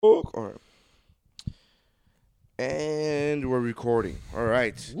All right. And we're recording. All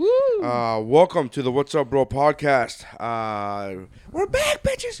right. Woo! Welcome to the What's Up Bro podcast. We're back,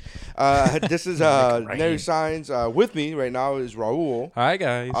 bitches. This is Make it Nary rain. Signs. With me right now is Raul Hi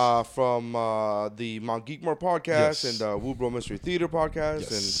guys. from the Mount Geekmore podcast and Yes. the Woo Bro Mystery Theater podcast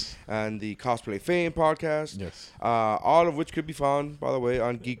Yes. and the Cosplay Fame podcast. Yes. All of which could be found, by the way,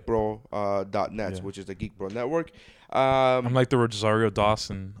 on geekbro.net, Yeah. which is the Geek Bro network. I'm like the Rosario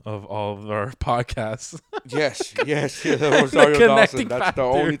Dawson of all of our podcasts. Yes, the Rosario Dawson. connecting That's the factor.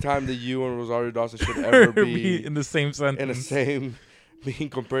 only time that you and Rosario Dawson should ever be in the same sentence. in the same, being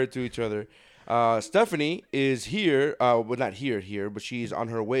compared to each other. Stephanie is here. Well, not here, but she's on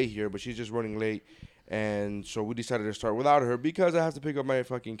her way here, but she's just running late. And so we decided to start without her because I have to pick up my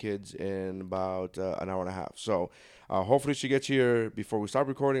fucking kids in about an hour and a half. So hopefully she gets here before we stop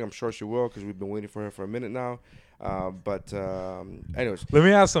recording. I'm sure she will because we've been waiting for her for a minute now. Anyways, Let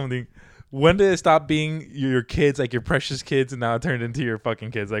me ask something. When did it stop being your kids, like your precious kids, and now it turned into your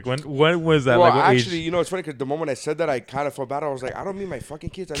fucking kids? Like when was that? well, like what actually, age? you know, it's funny because the moment I said that, I kind of felt bad. I was like, I don't mean my fucking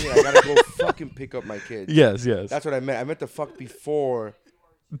kids. I mean, I gotta go fucking pick up my kids. Yes. That's what I meant. I meant the fuck before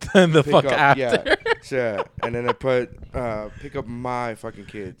Then the pick fuck up. after. Yeah. And then I put pick up my fucking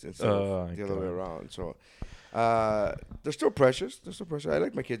kids instead Oh, of my the other way God. around. So they're still precious. I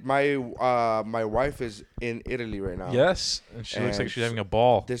like my kids. My wife is in Italy right now. Yes. And she looks like And she's having a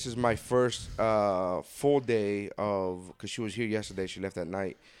ball. This is my first full day of, because she was here yesterday. She left at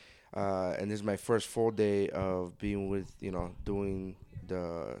night. And this is my first full day of being with, doing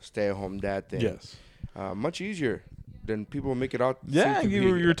the stay-at-home dad thing. Yes. Much easier than people make it out. Yeah, seem to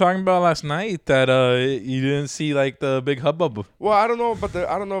you be. were talking about last night that you didn't see like the big hubbub. Well, I don't know, but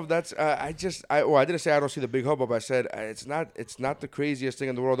I don't know if that's. I didn't say I don't see the big hubbub. I said it's not the craziest thing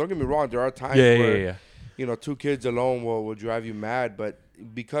in the world. Don't get me wrong. There are times where two kids alone will drive you mad, but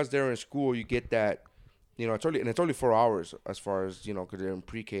because they're in school, you get that. It's only 4 hours as far as because they're in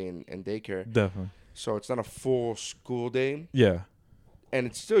pre-K and daycare, Definitely. so it's not a full school day. Yeah. And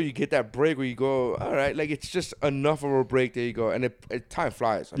it's still, you get that break where you go, all right, like it's just enough of a break. There you go, and time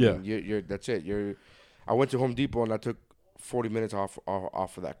flies. I mean, you're that's it. I went to Home Depot and I took 40 minutes off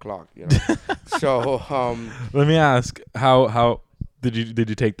of that clock. So Let me ask, how did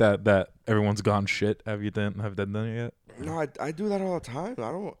you take that everyone's gone shit? Have you done it yet? no, I do that all the time.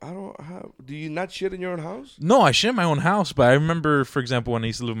 I don't have. Do you not shit in your own house? No, I shit in my own house, but I remember, for example, when I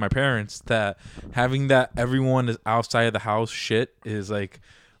used to live with my parents, that having that everyone is outside of the house shit is like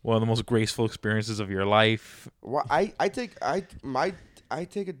one of the most graceful experiences of your life. Well, I take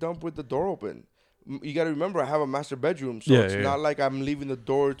a dump with the door open. You got to remember, I have a master bedroom, so it's not like I'm leaving the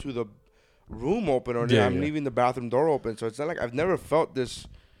door to the room open or Yeah, I'm yeah. leaving the bathroom door open. So it's not like I've never felt this.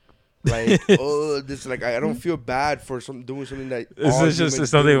 Like I don't feel bad for doing something that all It's just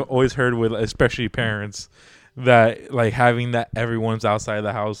humans something do. I've always heard with, especially parents, that like having that everyone's outside of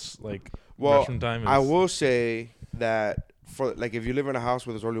the house, like Well, restroom time. I will say that for like if you live in a house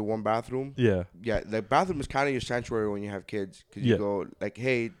where there's only one bathroom, Yeah. the bathroom is kind of your sanctuary when you have kids, because you Yeah. go like,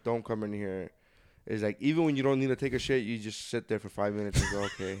 hey, don't come in here. It's like even when you don't need to take a shit, you just sit there for 5 minutes and go,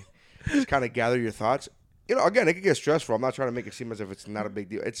 okay, just kind of gather your thoughts. Again, it could get stressful. I'm not trying to make it seem as if it's not a big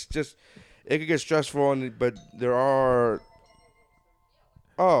deal. It's just it could get stressful, but there are.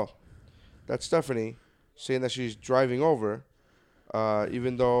 Oh, that's Stephanie saying that she's driving over.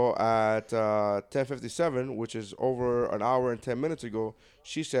 Even though at 10:57, which is over an hour and 10 minutes ago,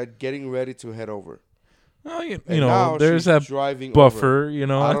 she said getting ready to head over. Oh, you And know, now there's she's that driving buffer. over. You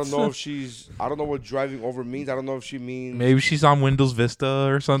know, I don't it's, know if I don't know what driving over means. I don't know if she means. maybe she's on Windows Vista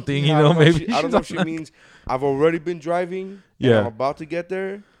or something. Yeah, You know, maybe I don't she's know if on she means I've already been driving. Yeah. And I'm about to get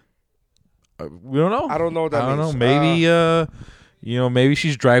there. we don't know. I don't know what that I don't know. means. Maybe maybe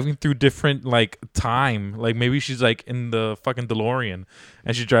she's driving through different like time. Like maybe she's like in the fucking DeLorean,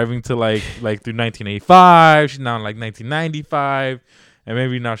 and she's driving to like through 1985. She's now in like 1995, and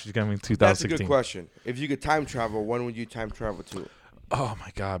maybe now she's coming That's a 2016. good question. If you could time travel, when would you time travel to? Oh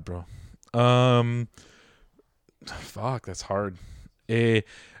my god, bro. Fuck, that's hard. I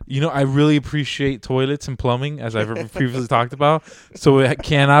really appreciate toilets and plumbing, as I've previously talked about. So it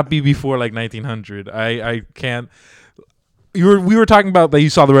cannot be before like 1900. I can't. We were talking about that you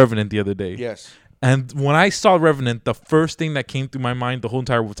saw The Revenant the other day. Yes. And when I saw Revenant, the first thing that came through my mind the whole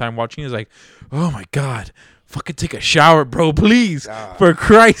entire time watching is like, oh my god, fucking take a shower, bro, please. For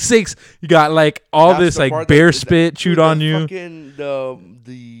Christ's sakes, you got like all That's this the like part bear that- spit chewed dude, on the you. Fucking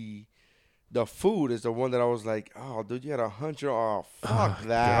the food is the one that I was like, oh, dude, you had a hunch. Oh, fuck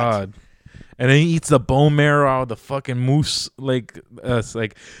that. God. And then he eats the bone marrow out of the fucking moose. Like, it's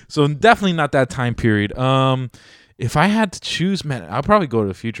like, so definitely not that time period. If I had to choose, man, I'll probably go to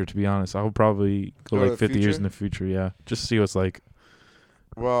the future. To be honest, I would probably go Go to like the 50 years future? in the future. Yeah, just to see what's like.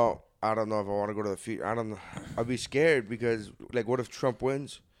 Well, I don't know if I want to go to the future. I don't know. I'll be scared because, like, what if Trump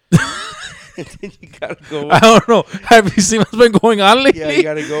wins? And then you gotta go. I don't know. Have you seen what's been going on lately? Yeah, you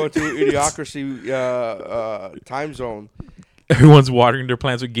gotta go into idiocracy time zone. Everyone's watering their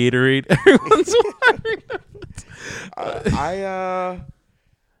plants with Gatorade. Everyone's watering.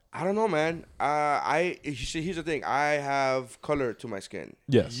 I don't know, man. You see, here's the thing. I have color to my skin.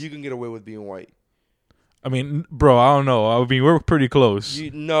 Yes. You can get away with being white. I mean, bro, I don't know. I mean, we're pretty close.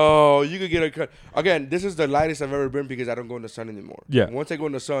 No, you could get a cut. Again, this is the lightest I've ever been because I don't go in the sun anymore. Yeah. Once I go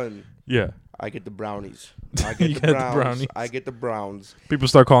in the sun, Yeah. I get the brownies. I get You the get the browns. brownies. I get the browns. People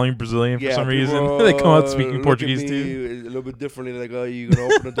start calling you Brazilian for some reason. people, They come out look speaking at Portuguese me too. a little bit differently. Like, oh, you gonna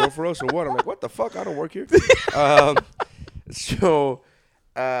open the door for us or what? I'm like, what the fuck? I don't work here. So,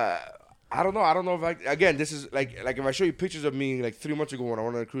 I don't know. I don't know if again, this is like if I show you pictures of me like 3 months ago when I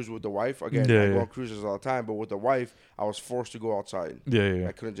went on a cruise with the wife. Again, Yeah, I go yeah. on cruises all the time, but with the wife, I was forced to go outside. Yeah.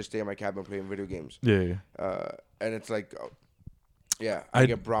 I couldn't just stay in my cabin playing video games. Yeah. And it's like, yeah, I- I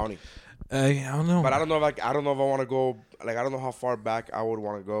get brownie. I don't know. But I don't know if I don't know if I want to go. Like, I don't know how far back I would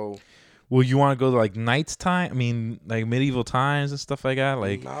want to go. Well, you want to go to like knights time? I mean, like medieval times and stuff like that,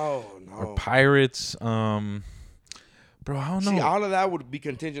 like no. or pirates. Bro, I don't know. See, all of that would be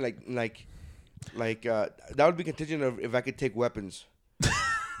contingent, that would be contingent of if I could take weapons.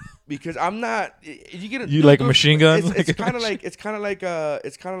 Because I'm not. You get You like a machine gun? It's kind of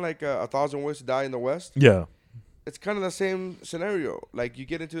like a Thousand Ways to Die in the West. Yeah. It's kind of the same scenario. Like you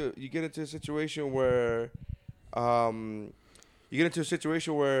get into a situation where,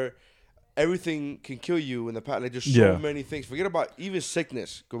 everything can kill you in the past. Like there's so Yeah. many things. Forget about even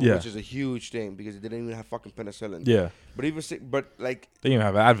sickness, Yeah. which is a huge thing because they didn't even have fucking penicillin. Yeah. But even like They didn't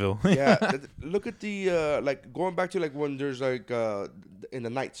even have Advil. yeah, look at the like going back to like when there's like in the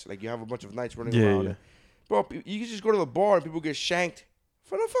nights, like you have a bunch of knights running around. Yeah. Bro, you can just go to the bar and people get shanked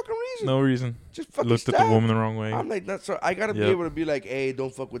for no fucking reason. No reason. Just fucking Looked at the stabbed. woman the wrong way. I'm like, that's so I gotta be Yep. able to be like, hey,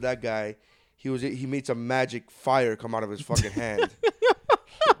 don't fuck with that guy. He made some magic fire come out of his fucking hand.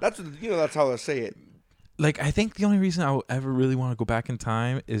 That's how I say it. Like, I think the only reason I would ever really want to go back in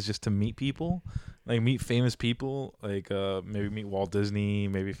time is just to meet people, like meet famous people, like maybe meet Walt Disney,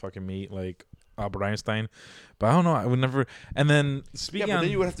 maybe fucking meet like Albert Einstein. But I don't know. I would never. And then speaking, Yeah, but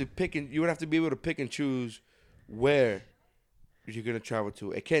then you would have to be able to pick and choose where you're gonna travel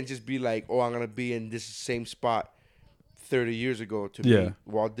to. It can't just be like, oh, I'm gonna be in this same spot 30 years ago to meet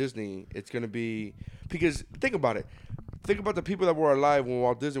Walt Disney. It's gonna be because think about it. Think about the people that were alive when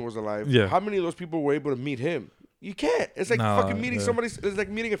Walt Disney was alive. Yeah. How many of those people were able to meet him? You can't. It's like fucking meeting somebody. It's like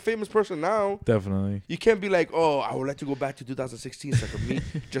meeting a famous person now. Definitely. You can't be like, oh, I would like to go back to 2016 so I could meet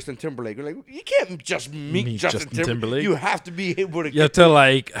Justin Timberlake. You're like, you can't just meet Justin Timberlake. You have to be able to. You have to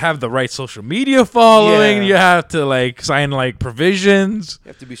like have the right social media following. Yeah. You have to like sign like provisions. You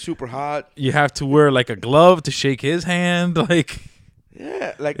have to be super hot. You have to wear like a glove to shake his hand. Like,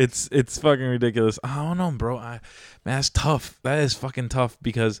 yeah, like it's fucking ridiculous. I don't know, bro. Man, that's tough. That is fucking tough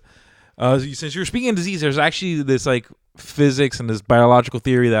because since you're speaking of disease, there's actually this like physics and this biological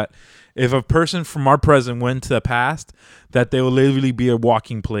theory that if a person from our present went to the past, that they will literally be a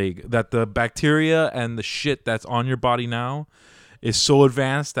walking plague. That the bacteria and the shit that's on your body now is so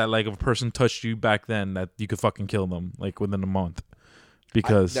advanced that like if a person touched you back then, that you could fucking kill them like within a month.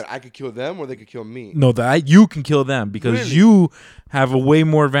 Because that I could kill them or they could kill me. no, that you can kill them because Really? you have a way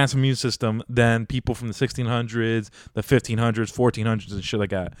more advanced immune system than people from the 1600s, the 1500s, 1400s, and shit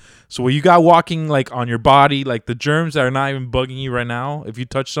like that. So what you got walking like on your body, like the germs that are not even bugging you right now, if you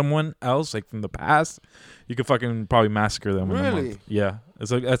touch someone else like from the past, you could fucking probably massacre them. In a Really? month. Yeah,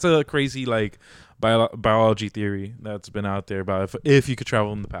 that's a crazy like biology theory that's been out there about if you could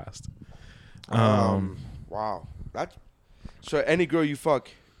travel in the past. Wow. So any girl you fuck,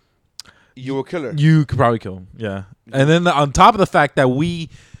 you will kill her. You could probably kill him, yeah. And then on top of the fact that we,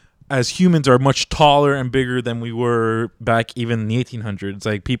 as humans, are much taller and bigger than we were back even in the 1800s.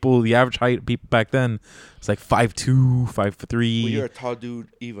 Like the average height of people back then was like 5'2", 5'3". Well, you're a tall dude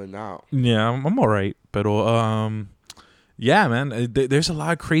even now. Yeah, I'm all right. But yeah, man, there's a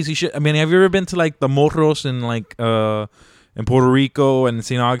lot of crazy shit. I mean, have you ever been to like the morros in like in Puerto Rico and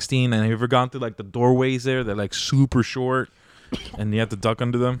St. Augustine? And have you ever gone through like the doorways there? They're like super short. And you have to duck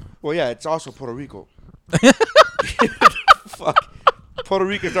under them? Well, yeah, it's also Puerto Rico. Fuck. Puerto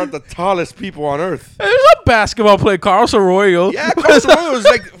Ricans aren't the tallest people on earth. There's a basketball player, Carlos Arroyo. Yeah, Carlos Arroyo is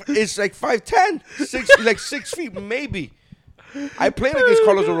like 5'10", 6 feet maybe. I played against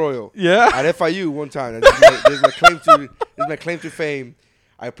Carlos Arroyo. Yeah. At FIU one time. This is my claim to fame.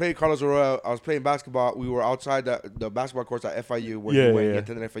 I played Carlos Arroyo. I was playing basketball. We were outside the basketball courts at FIU when Yeah, he went. yeah. He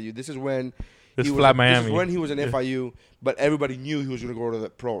attended FIU. This is when It's he was Flat This is Miami. when he was in Yeah. FIU, but everybody knew he was going to go to the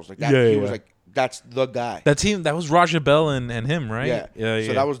pros. Like that, Yeah, he yeah. was like, that's the guy. That team, that was Raja Bell and him, right? Yeah, yeah.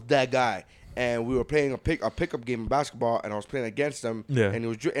 So that was that guy, and we were playing a pickup game in basketball, and I was playing against him. Yeah. And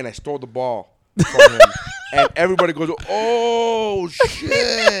and I stole the ball from him, and everybody goes, "Oh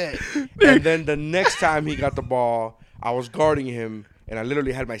shit!" And then the next time he got the ball, I was guarding him, and I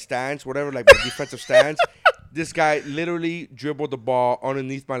literally had my stance, whatever, like my defensive stance. This guy literally dribbled the ball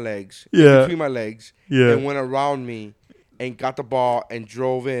underneath my legs, Yeah. between my legs, Yeah. and went around me, and got the ball and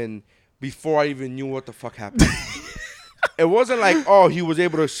drove in before I even knew what the fuck happened. It wasn't like, oh, he was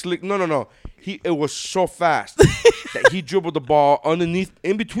able to slick. No. It was so fast that he dribbled the ball underneath,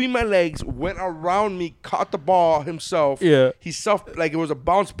 in between my legs, went around me, caught the ball himself. Yeah. He like it was a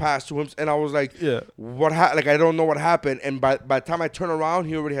bounce pass to him, and I was like, Yeah. what? Like I don't know what happened. And by the time I turned around,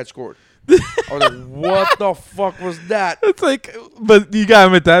 he already had scored. I was like, what the fuck was that? It's like, but you got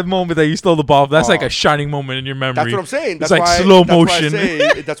him at that moment that you stole the ball. That's like Oh. a shining moment in your memory. That's what I'm saying. It's That's like why, slow that's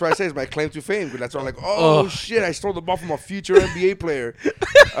motion. That's why I say it's my claim to fame. Because that's why I'm like, oh shit, I stole the ball from a future NBA player.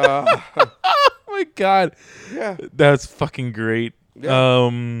 Oh my god, Yeah. that's fucking great. Yeah.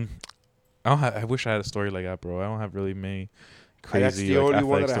 I wish I had a story like that, bro. I don't have really many crazy. That's the like, only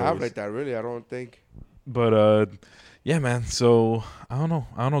one athletic that I have stories. like that. Really, I don't think. But yeah, man. So I don't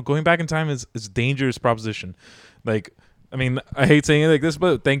know. Going back in time is a dangerous proposition. Like, I mean, I hate saying it like this,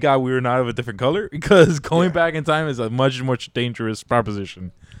 but thank God we were not of a different color because going Yeah. back in time is a much dangerous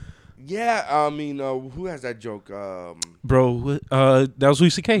proposition. Yeah, I mean, who has that joke? Bro, that was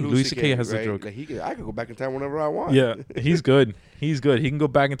Louis C.K. Louis C.K. has right? the joke. Like I could go back in time whenever I want. Yeah, he's good. He's good. He can go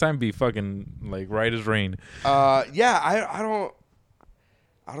back in time and be fucking like right as rain. Yeah.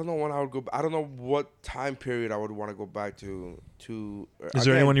 I don't know when I would go. I don't know what time period I would want to go back to. Is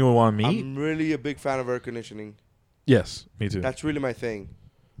there anyone you would want to meet? I'm really a big fan of air conditioning. Yes, me too. That's really my thing.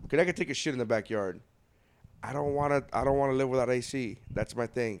 Cause I could take a shit in the backyard. I don't wanna live without AC. That's my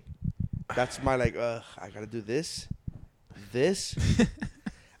thing. That's my like. I gotta do this.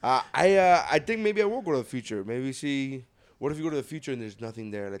 I think maybe I will go to the future. Maybe see. What if you go to the future and there's nothing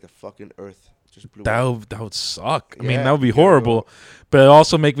there, like the fucking Earth just blew up? That would suck. I mean, Yeah, that would be you gotta horrible. go. But it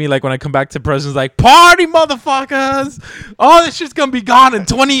also make me like when I come back to presents like party motherfuckers. All this shit's gonna be gone in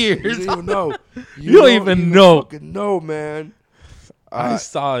 20 You years. don't even know. You don't even know. Fucking know, man. I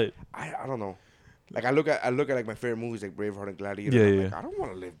saw it. I don't know. Like I look at like my favorite movies like Braveheart and Gladiator. Yeah, I'm yeah. Like, I don't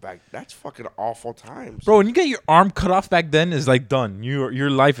want to live back. That's fucking awful times, Bro, when you get your arm cut off back then, it's like done. Your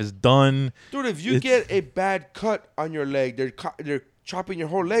life is done. Dude, if you It's- get a bad cut on your leg, they're chopping your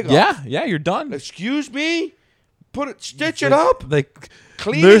whole leg off. Yeah, you're done. Excuse me. Stitch it up. Like,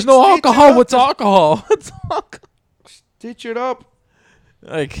 Clean there's it, no stitch it alcohol. up. What's alcohol? What's alcohol? Stitch it up.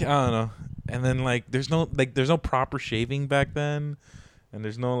 Like, I don't know. And then there's no proper shaving back then, and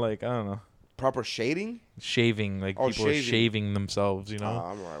there's no I don't know, Proper shading. shaving. Like people are shaving. shaving themselves. You know.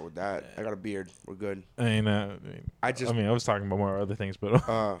 I'm alright with that. I got a beard. We're good. I was talking about more other things, but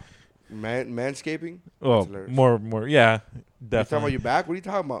Manscaping. well, hilarious. more, yeah, You talking about definitely. your back? What are you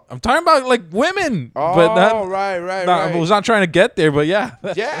talking about? I'm talking about like women, Oh, but that, right. I was not trying to get there, but yeah,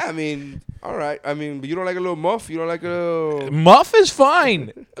 Yeah, I mean, all right. I mean, but you don't like a little muff? You don't like a little... muff is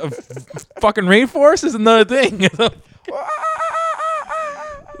fine. Fucking rainforest is another thing.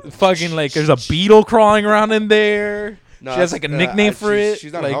 Fucking there's a beetle crawling around in there. No, She has like a nickname for it,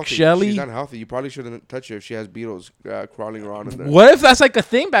 She's not like healthy. Shelly. She's not healthy. You probably shouldn't touch her if she has beetles crawling around in there. What if that's like a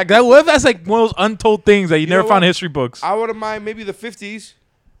thing back then? What if that's like one of those untold things that you never know found what? in history books? I wouldn't mind maybe the 50s.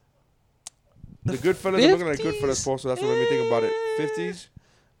 The Goodfellas. I'm looking at Goodfellas post, so that's what made me think about it. 50s.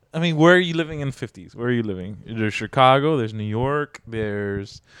 I mean, where are you living in the 50s? Where are you living? There's Chicago. There's New York. You're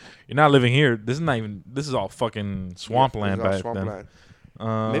not living here. This is all fucking swampland back then.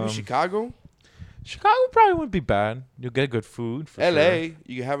 Maybe Chicago. Chicago probably wouldn't be bad. You'll get good food. For LA. sure.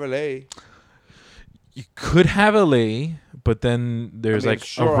 You can have LA. You could have LA, but then there's I mean, like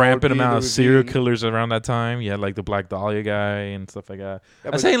sure, I a would rampant be amount the of serial ravine. killers around that time. You had like the Black Dahlia guy and stuff like that. Yeah,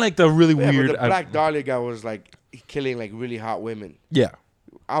 I'm but- saying like the really Yeah, weird. but the Black Dahlia guy was like killing like really hot women. Yeah.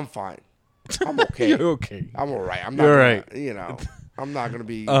 I'm fine. I'm okay. You're okay. I'm all right. I'm not. You're gonna, right. You know, I'm not gonna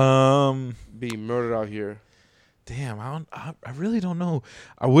be murdered out here. Damn, I really don't know.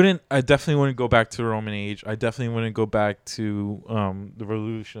 I definitely wouldn't go back to the Roman age. I definitely wouldn't go back to the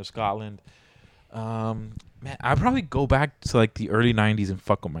Revolution of Scotland. Man, I'd probably go back to like the early 90s and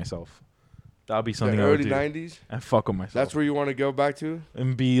fuck with myself. That'd be something The I would early do. 90s. And fuck with myself. That's where you want to go back to.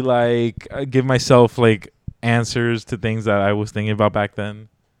 And be like, give myself like answers to things that I was thinking about back then.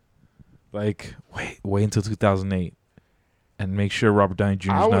 Like, wait until 2008. and make sure Robert Downey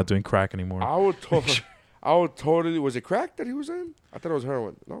Jr. is not doing crack anymore. I would totally. Was it crack that he was in? I thought it was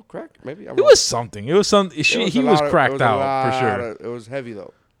heroin. No, crack. Maybe. It was something. He was cracked out for sure. It was heavy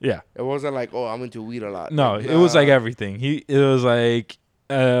though. Yeah. It wasn't like, oh, I'm into weed a lot. No, like, it was like everything. It was like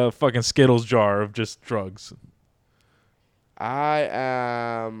a fucking Skittles jar of just drugs. I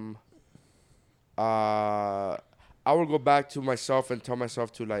am. I would go back to myself and tell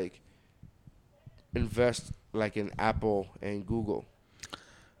myself to like invest like in Apple and Google.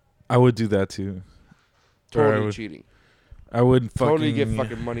 I would do that too. Totally cheating. I would totally get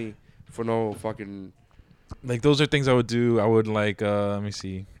fucking money for no fucking. Like those are things I would do. I would like. Let me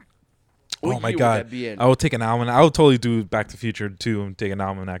see. What oh my year god! would that be in? I would take an almanac. I would totally do Back to the Future too, and take an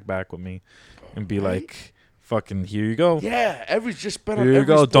almanac back with me, and be like, "Fucking here you go." Yeah, just spent on here you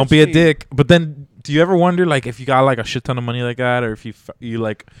go. Don't be a dick. But then, do you ever wonder like if you got like a shit ton of money like that, or if you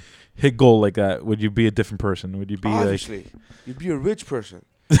like hit goal like that, would you be a different person? Would you be obviously you'd be a rich person?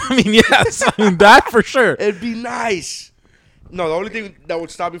 I mean, yes. I mean that for sure. It'd be nice. No, the only thing that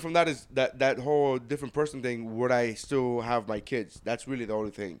would stop me from that is that whole different person thing. Would I still have my kids? That's really the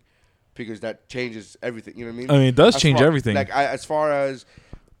only thing. Because that changes everything, you know what I mean? I mean, it does change everything. Like, as far as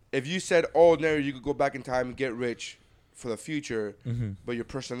if you said, "Oh, Neri, you could go back in time and get rich for the future," but your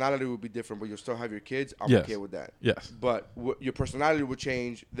personality would be different, but you'll still have your kids. I'm okay with that. Yes. But your personality would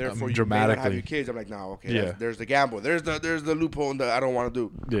change. Therefore, you may not have your kids. I'm like, no, okay. Yeah. There's the gamble. There's the loophole that I don't want to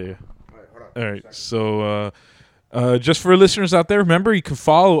do. Yeah. All right. Hold on. All right. So. Just for listeners out there, remember you can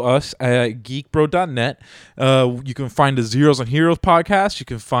follow us at geekbro.net. You can find the Zeros and Heroes podcast. You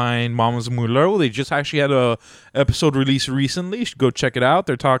can find Mamas Mulero. They just actually had a episode released recently. You should go check it out.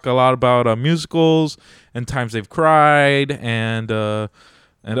 They're talking a lot about musicals and times they've cried and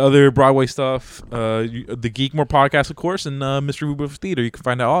other Broadway stuff. The Geekmore podcast, of course, and Mr. Rubio's Theater. You can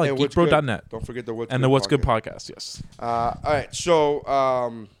find that all at geekbro.net. Don't forget the What's Good podcast. Yes. All right.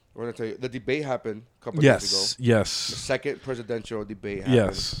 So. We're going to tell you, the debate happened a couple days ago. Yes. The second presidential debate happened.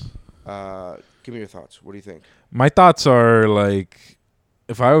 Yes. Give me your thoughts. What do you think? My thoughts are like,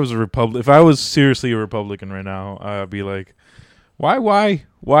 if I was seriously a Republican right now, I'd be like, why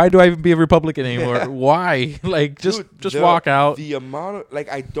do I even be a Republican anymore? Why? Like, just walk out. The amount of,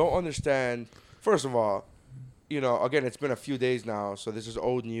 like, I don't understand. First of all, again, it's been a few days now, so this is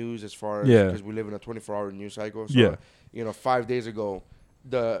old news as far as, because we live in a 24-hour news cycle. So, 5 days ago,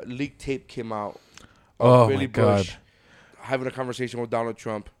 the leaked tape came out of Billy Bush having a conversation with Donald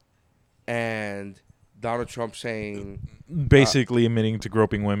Trump, and Donald Trump saying basically admitting to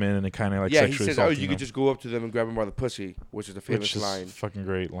groping women and kind of like sexually he says, assaulting you could just go up to them and grab them by the pussy, which is a famous line. Fucking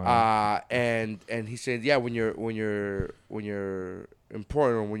great line. And he said, when you're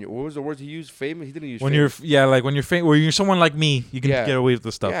important, or what was the word he used? Famous. He didn't use. When famous. when you're someone like me, you can get away with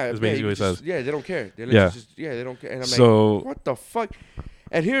the stuff. Is basically what he says. Yeah, they don't care. They don't care. And I'm like, what the fuck?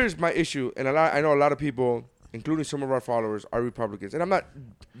 And here's my issue, and I know a lot of people, including some of our followers, are Republicans, and I'm not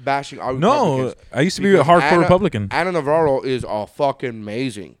bashing our Republicans. No, I used to be a hardcore Republican. Anna Navarro is fucking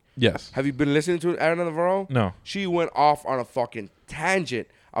amazing. Yes. Have you been listening to Anna Navarro? No. She went off on a fucking tangent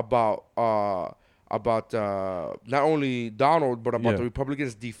about not only Donald, but about the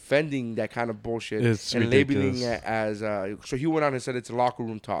Republicans defending that kind of bullshit and labeling it as. So he went on and said it's locker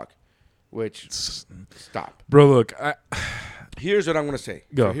room talk, which stop, bro. Look, here's what I'm gonna say.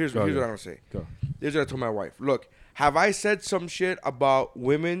 Here's what I'm gonna say. Go. Here's what I told my wife. Look, have I said some shit about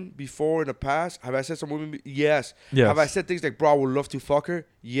women before in the past? Have I said some women? Yes. Have I said things like, bro, I would love to fuck her?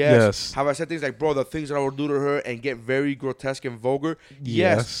 Yes. Have I said things like, bro, the things that I would do to her and get very grotesque and vulgar?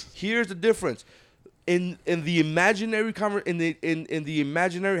 Yes. Here's the difference. In the imaginary in the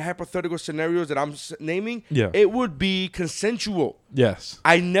imaginary hypothetical scenarios that I'm naming, it would be consensual. Yes.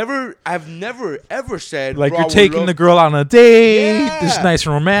 I've never ever said like you're taking the girl on a date. This is nice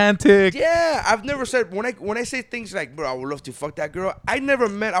and romantic. Yeah, I've never said when I say things like, bro, I would love to fuck that girl. I never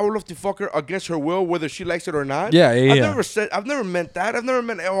meant I would love to fuck her against her will, whether she likes it or not. I've never meant that. I've never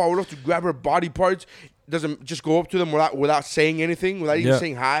meant I would love to grab her body parts. Doesn't just go up to them without saying anything, without even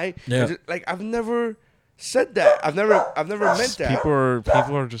saying hi. Like I've never said that. I've never meant that.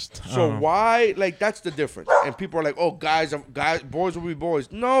 People are just so why that's the difference. And people are like, oh, guys, boys will be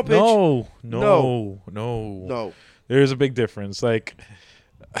boys. No, bitch. No. There's a big difference. Like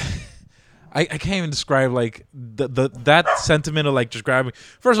I can't even describe like that sentiment of like just grabbing.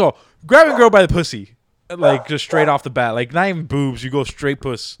 First of all, grabbing a girl by the pussy, like just straight off the bat, like not even boobs. You go straight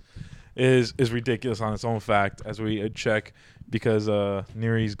puss. Is ridiculous on its own fact, as we check, because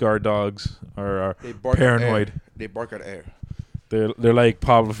Neri's guard dogs are paranoid. They bark at air. They're like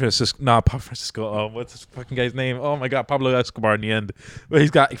Pablo Francisco. Not Pablo Francisco. Oh, what's this fucking guy's name? Oh my God, Pablo Escobar in the end. But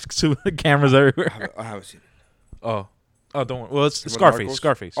he's got cameras everywhere. I haven't seen it. Oh, Oh, don't worry. Well, it's From Scarface. Narcos?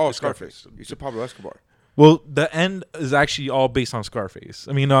 Scarface. Oh, It's Scarface. You said Pablo Escobar. Well, the end is actually all based on Scarface.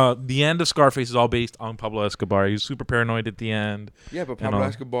 I mean, the end of Scarface is all based on Pablo Escobar. He was super paranoid at the end. Yeah, but You Pablo know.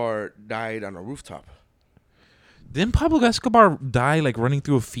 Escobar died on a rooftop. Didn't Pablo Escobar die like running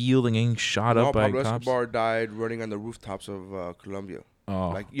through a field and getting shot No, up by Pablo cops? Escobar died running on the rooftops of Colombia. Oh,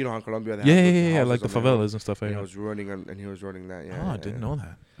 Like, you know how in Colombia they yeah, have yeah, those yeah, houses like the on hill? favelas and stuff. And Yeah. he was running that. Yeah. Oh, I didn't know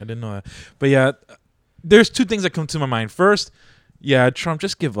that. I didn't know that. But yeah, there's two things that come to my mind. First, yeah, Trump,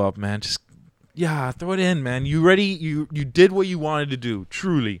 just give up, man. Just throw it in, man. You ready? You did what you wanted to do.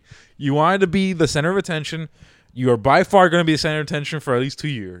 Truly, you wanted to be the center of attention. You are by far going to be the center of attention for at least 2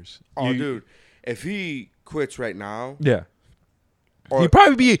 years. Oh, dude, if he quits right now, Yeah. or He'd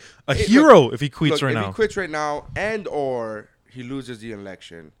probably be a Hey, hero if he quits look, right if now. he quits right now, and or he loses the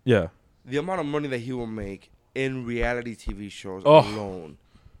election, Yeah. the amount of money that he will make in reality TV shows Oh. alone,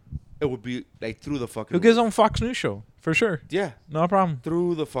 it would be like through the fucking He'll get his own Fox News show for sure. yeah, No problem.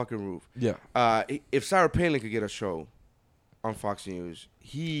 through the fucking roof. Yeah. If Sarah Palin could get a show on Fox News,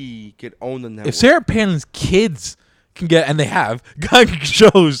 he could own the network. If Sarah Palin's kids can get, and they have, got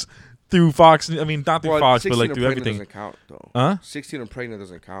shows through Fox. I mean, not through Fox, but 16 like and through pregnant everything. doesn't count though. Huh? 16 and pregnant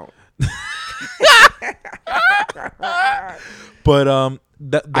doesn't count. But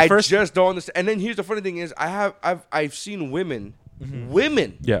the I first, just don't understand. And then here's the funny thing is, I've seen women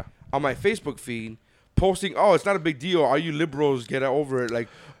yeah, on my Facebook feed posting, "Oh, it's not a big deal. All you liberals get over it." Like,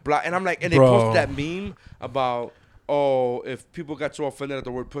 blah. And I'm like, and they Bro. post that meme about, oh, if people got so offended at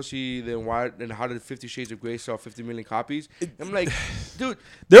the word pussy, then why? Then how did 50 Shades of Grey sell 50 million copies? I'm like, dude,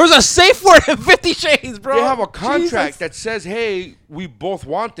 there was a safe word in 50 Shades, bro. they have a contract Jesus. that says, "Hey, we both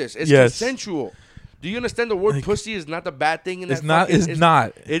want this. It's Yes. consensual." Do you understand the word Like, pussy is not the bad thing in that It's not. fucking- It's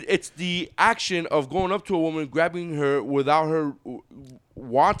not. It's the action of going up to a woman, grabbing her without her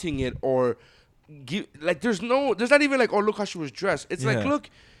wanting it, or there's not even like, oh, look how she was dressed. It's like, Yeah.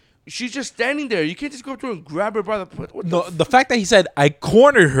 look, she's just standing there. You can't just go up to her and grab her by the what No, the the fact that he said I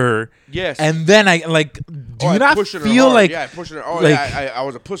cornered her, yes, and then I like, do I you not pushed her feel hard. like, yeah, I pushed her. Oh like- yeah, I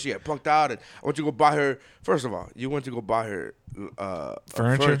was a pussy. I punked out, and I went to go buy her. First of all, you went to go buy her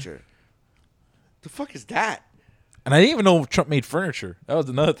Furniture? The fuck is that? and I didn't even know Trump made furniture. That was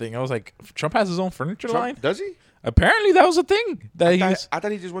another thing. I was like, Trump has his own furniture line. Does he? Apparently, that was a thing that he was. I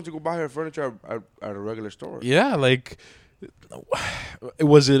thought he just went to go buy her furniture at a regular store. Yeah, like,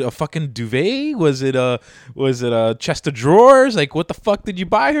 was it a fucking duvet? Was it a chest of drawers? Like, what the fuck did you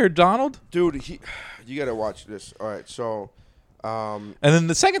buy her, Donald? Dude, you gotta watch this. All right, so, And then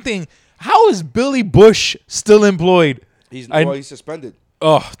the second thing, how is Billy Bush still employed? he's suspended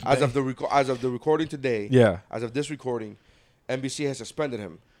Oh, as of the recording today. yeah. As of this recording, NBC has suspended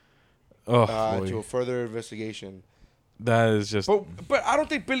him Oh, to boy. a further investigation. That is just. But I don't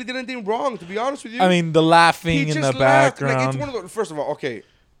think Billy did anything wrong. To be honest with you, I mean, the laughing he in just the laughed. background. Like, it's one of the, first of all, okay,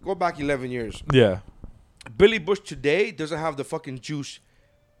 go back 11 years. Yeah. Billy Bush today doesn't have the fucking juice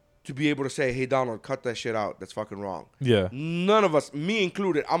to be able to say, "Hey, Donald, cut that shit out. That's fucking wrong." Yeah. None of us, me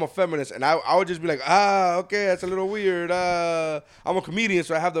included, I'm a feminist, and I would just be like, okay, that's a little weird. I'm a comedian,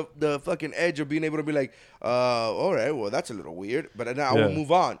 so I have the fucking edge of being able to be like, all right, well, that's a little weird. But then I will Yeah.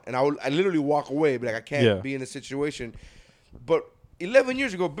 move on, and I literally walk away, be like, I can't Yeah. be in a situation. But 11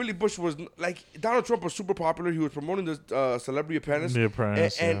 years ago, Billy Bush was like, Donald Trump was super popular. He was promoting the Celebrity Apprentice. The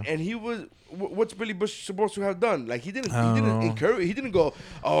Apprentice, and he was. What's Billy Bush supposed to have done? Like he didn't I don't know. encourage. He didn't go,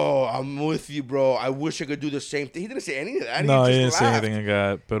 "Oh, I'm with you, bro. I wish I could do the same thing." He didn't say any of that. No, he just didn't say laughed. anything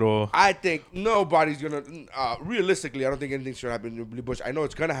like that. But I think nobody's gonna. Realistically, I don't think anything should happen to Billy Bush. I know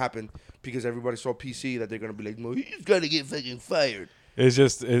it's gonna happen because everybody's so PC that they're gonna be like, "No, he's gonna get fucking fired." it's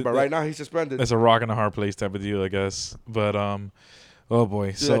just. But right now he's suspended. It's a rock and a hard place type of deal, I guess. But oh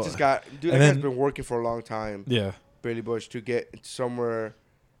boy. Dude, So that just got. Dude, that and guy's then- been working for a long time. yeah. Billy Bush to get somewhere,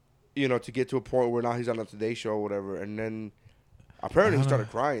 to get to a point where now he's on a Today Show or whatever, and then apparently he started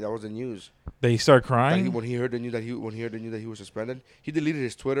crying. That was the news. They start Like crying. when he heard the news that he was suspended, he deleted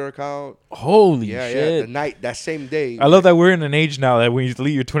his Twitter account. Holy Yeah, shit. that same day. I love that we're in an age now that when you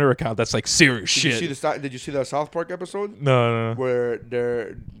delete your Twitter account, that's like serious Did shit. you see the South Park episode No. where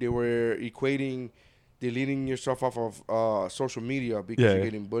they were equating deleting yourself off of social media because Yeah. you're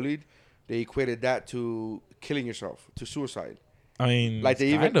getting bullied? They equated that to killing yourself, to suicide. I mean, Like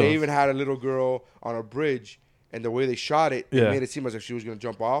they even had a little girl on a bridge, and the way they shot it, Yeah. it made it seem as if she was gonna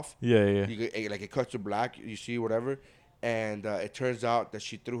jump off. Yeah. Like it cuts to black, you see whatever, and it turns out that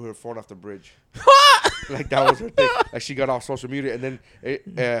she threw her phone off the bridge. Like that was her thing. Like she got off social media, and then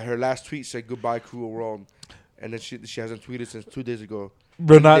her last tweet said "Goodbye, cruel world," and then she hasn't tweeted since 2 days ago.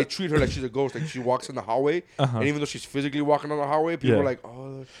 But And not- they treat her like she's a ghost. Like she walks in the hallway, Uh-huh. and even though she's physically walking on the hallway, people Yeah. are like,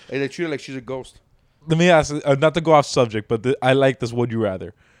 "Oh," and they treat her like she's a ghost. let me ask, not to go off subject, but I like this. Would you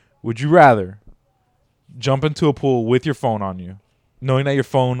rather? Would you rather jump into a pool with your phone on you, knowing that your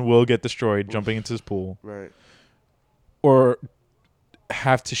phone will get destroyed jumping into this pool, Right. or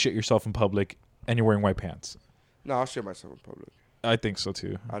have to shit yourself in public and you're wearing white pants? No, I'll shit myself in public. I think so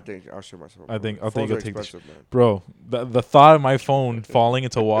too. I think I'll shit myself. I think Phones I'll are take this. expensive, man. Bro, the thought of my phone falling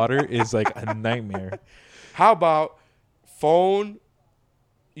into water is like a nightmare. How about phone?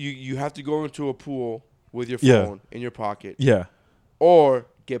 You have to go into a pool with your Yeah. phone in your pocket, Yeah. or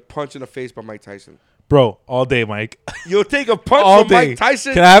get punched in the face by Mike Tyson. Bro, all day, Mike. You'll take a punch All from day. Mike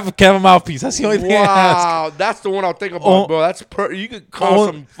Tyson. Can I have a mouthpiece? That's the only thing I ask. Wow, that's the one I'll think about, Oh. bro. That's you could cause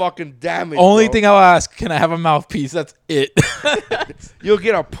some fucking damage. Only bro. thing I'll ask, can I have a mouthpiece? That's it. You'll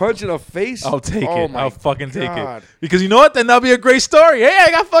get a punch in the face. I'll take Oh it. my I'll fucking take God. it. Because you know what? Then that'll be a great story. Hey,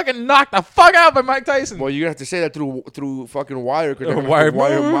 I got fucking knocked the fuck out by Mike Tyson. Well, you're gonna have to say that through fucking wire because they're Wire-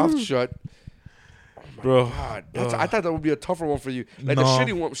 wire your mouth shut. Bro. God, I thought that would be a tougher one for you. Like No. the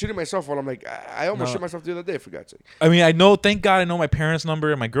shitting myself one. I'm like, I almost No. shit myself the other day. For God's sake. I mean, I know, thank God I know my parents'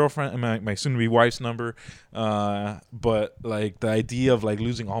 number and my girlfriend and my soon-to-be wife's number. But, like, the idea of, like,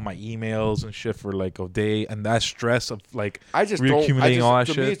 losing all my emails and shit for, like, a day and that stress of, like, I just don't. reaccumulating all that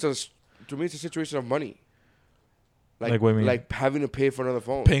to shit. Me, it's a situation of money. Like, what do you mean? Like having to pay for another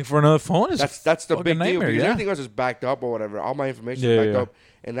phone. Paying for another phone is That's the fucking big deal nightmare, because yeah. everything else is backed up or whatever. All my information Yeah, is backed yeah. up,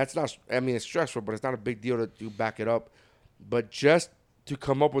 and that's not. I mean, it's stressful, but it's not a big deal to back it up. But just to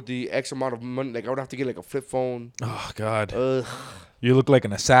come up with the X amount of money, like I would have to get like a flip phone. Oh, God. Ugh, You look like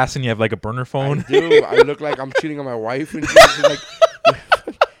an assassin. You have, like, a burner phone. I do. I look like I'm cheating on my wife and shit. Like,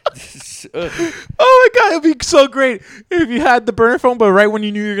 ugh. Oh my God, it'd be so great if you had the burner phone, but right when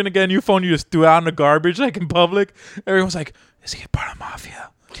you knew you were gonna get a new phone, you just threw it out in the garbage, like in public. Everyone's like, "Is he a part of the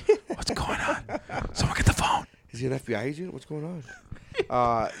mafia? What's going on? Someone get the phone." Is he an FBI agent? What's going on?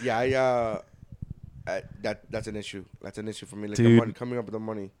 That's an issue. That's an issue for me. Like the Dude. money, coming up with the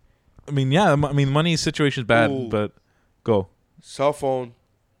money. I mean, yeah, I mean, money situation's bad, Ooh. but go. Cell phone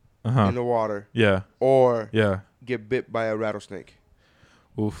in the water, Yeah, or yeah. get bit by a rattlesnake.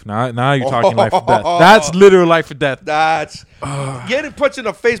 Oof. Now you're talking life or death. That's literal life or death. That's getting punched in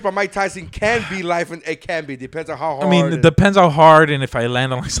the face by Mike Tyson can be life, and it can be. Depends on how hard. I mean, it depends how hard and if I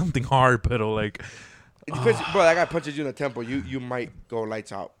land on like something hard, but like, it depends, bro. That guy punches you in the temple. You might go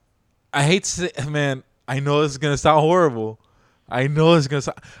lights out. I hate to say, man, I know this is going to sound horrible. I know it's going to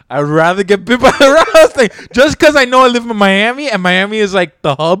sound, I'd rather get bit by the rattlesnake just because I know I live in Miami and Miami is like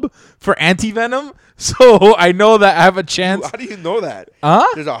the hub for anti-venom. So I know that I have a chance. How do you know that? Huh?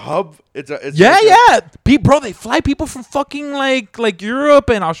 There's a hub. It's Yeah, like yeah. Bro, they fly people from fucking like Europe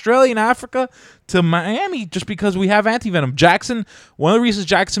and Australia and Africa to Miami just because we have anti-venom. Jackson, one of the reasons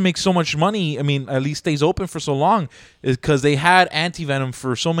Jackson makes so much money, I mean, at least stays open for so long, is because they had anti-venom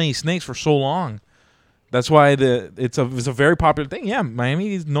for so many snakes for so long. That's why it's a very popular thing. Yeah,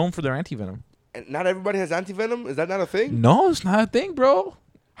 Miami is known for their anti-venom. And not everybody has anti-venom? Is that not a thing? No, it's not a thing, bro.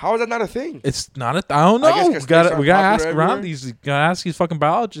 How is that not a thing? It's not a. I don't know. I guess 'cause We snakes gotta aren't ask popular around everywhere. these. Gotta ask these fucking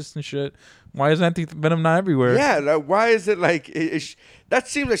biologists and shit. Why is anti-venom not everywhere? Yeah, like, why is it like that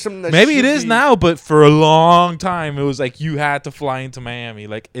seems like something that Maybe it should is be- now, but for a long time it was like you had to fly into Miami.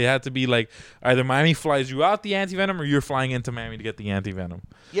 Like it had to be like either Miami flies you out the anti-venom or you're flying into Miami to get the anti-venom.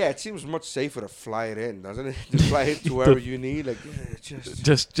 Yeah, it seems much safer to fly it in, doesn't it? To fly it to wherever you need. Like, yeah,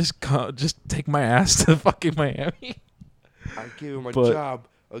 Just take my ass to fucking Miami. I gave him a But- job,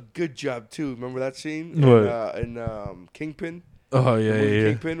 a good job too. Remember that scene What? in Kingpin? Oh The yeah, movie yeah.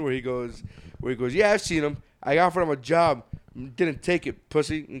 Kingpin, where he goes, yeah, I've seen him. I offered him a job, didn't take it,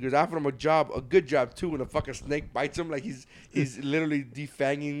 pussy. He goes, I offered him a job, a good job too, and a fucking snake bites him like he's literally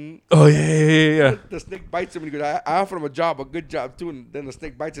defanging. Oh yeah. The snake bites him, and he goes, I offered him a job, a good job too, and then the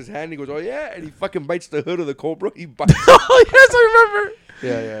snake bites his hand. And he goes, oh yeah, and he fucking bites the hood of the cobra. He bites. Oh yes, I remember.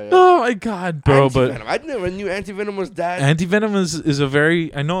 Yeah. Oh my god, bro! But Anti-venom. I never knew anti-venom was that anti-venom is a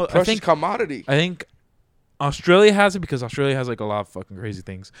very I know. precious I think commodity. I think Australia has it because Australia has like a lot of fucking crazy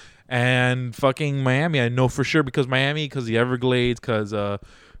things, and fucking Miami I know for sure because the Everglades, because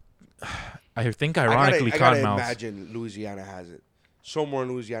I think ironically I gotta cottonmouths. imagine Louisiana has it. Somewhere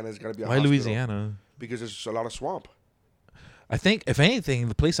in Louisiana is gotta be a Why hospital Louisiana? because there's a lot of swamp. I think if anything,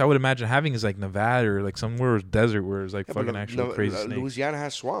 the place I would imagine having is like Nevada or like somewhere with desert where it's like Yeah, but fucking actual crazy snakes. Louisiana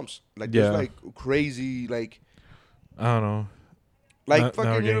has swamps. Like Yeah. there's like crazy like I don't know. Not- fucking.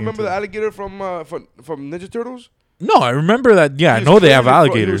 never You getting remember into the it. alligator from Ninja Turtles? No, I remember that. Yeah, I He know was they have clearly he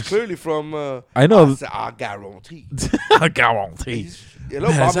alligators. was clearly from. I know. I guarantee. I guarantee. Hello,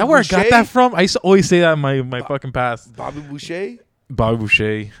 Man, is that where I got that from? I used to always say that in my fucking past. Bobby Boucher. Bobby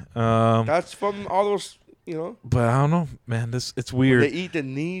Boucher. That's from all those. But I don't know, man. It's They weird. eat the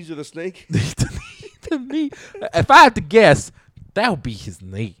knees of the snake. to me, if I had to guess, that would be his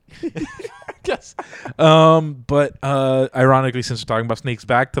name. Yes. But ironically, since we're talking about snakes,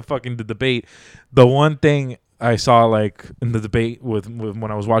 back to fucking the debate. The one thing I saw like in the debate with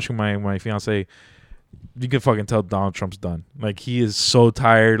when I was watching my fiance, you can fucking tell Donald Trump's done. Like he is so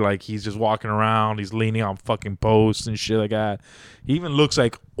tired. Like he's just walking around. He's leaning on fucking posts and shit like that. He even looks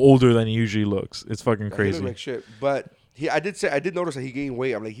like older than he usually looks. It's fucking crazy. He look like shit. But I did notice that he gained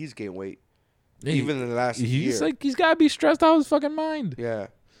weight. I'm like, he's gained weight. Even in the last year. He's like, he's gotta be stressed out of his fucking mind. Yeah,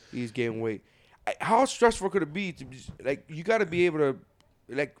 he's gained weight. How stressful could it be to be, like, you got to be able to,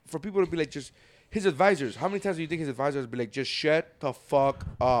 like, for people to be like, just his advisors. How many times do you think his advisors be like, just shut the fuck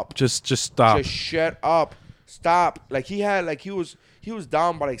up, just stop, just shut up, stop? Like he was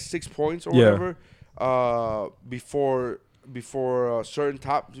down by like 6 points or whatever, before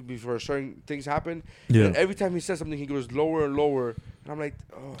certain things happen. Yeah. And every time he says something, he goes lower and lower. And I'm like,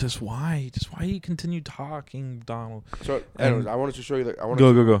 oh. Just why do you continue talking, Donald? So, anyways, I wanted to show you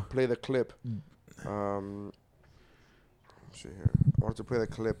Go. Play the clip. Let's see here. I wanted to play the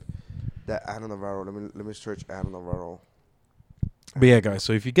clip that Ana Navarro. Let me search Ana Navarro. But yeah, guys.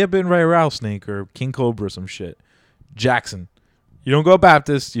 So if you get bitten by a rattlesnake or king cobra or some shit, Jackson. You don't go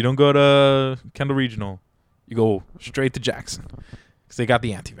Baptist. You don't go to Kendall Regional. You go straight to Jackson because they got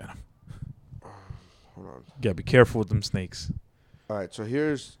the antivenom. Hold on. You gotta be careful with them snakes. All right. So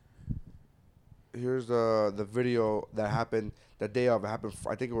here's the video that happened the day of. It happened.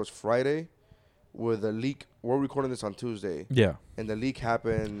 I think it was Friday. With a leak, we're recording this on Tuesday. Yeah. And the leak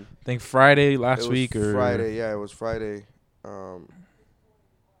happened. I think Friday last week or Friday. Yeah, it was Friday. Hold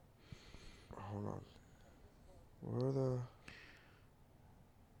on. Where are the?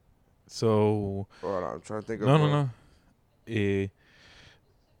 So. Hold on, I'm trying to think. No.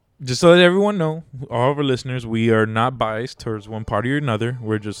 Just so that everyone know, all of our listeners, we are not biased towards one party or another.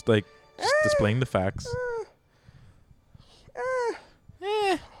 We're just displaying the facts.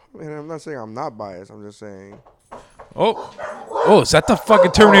 Man, I'm not saying I'm not biased. I'm just saying. Oh, is that the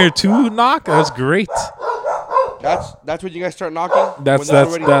fucking Terminator 2 knock? That's great. That's when you guys start knocking. That's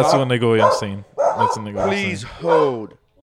when they go insane. That's when they go Please insane. hold.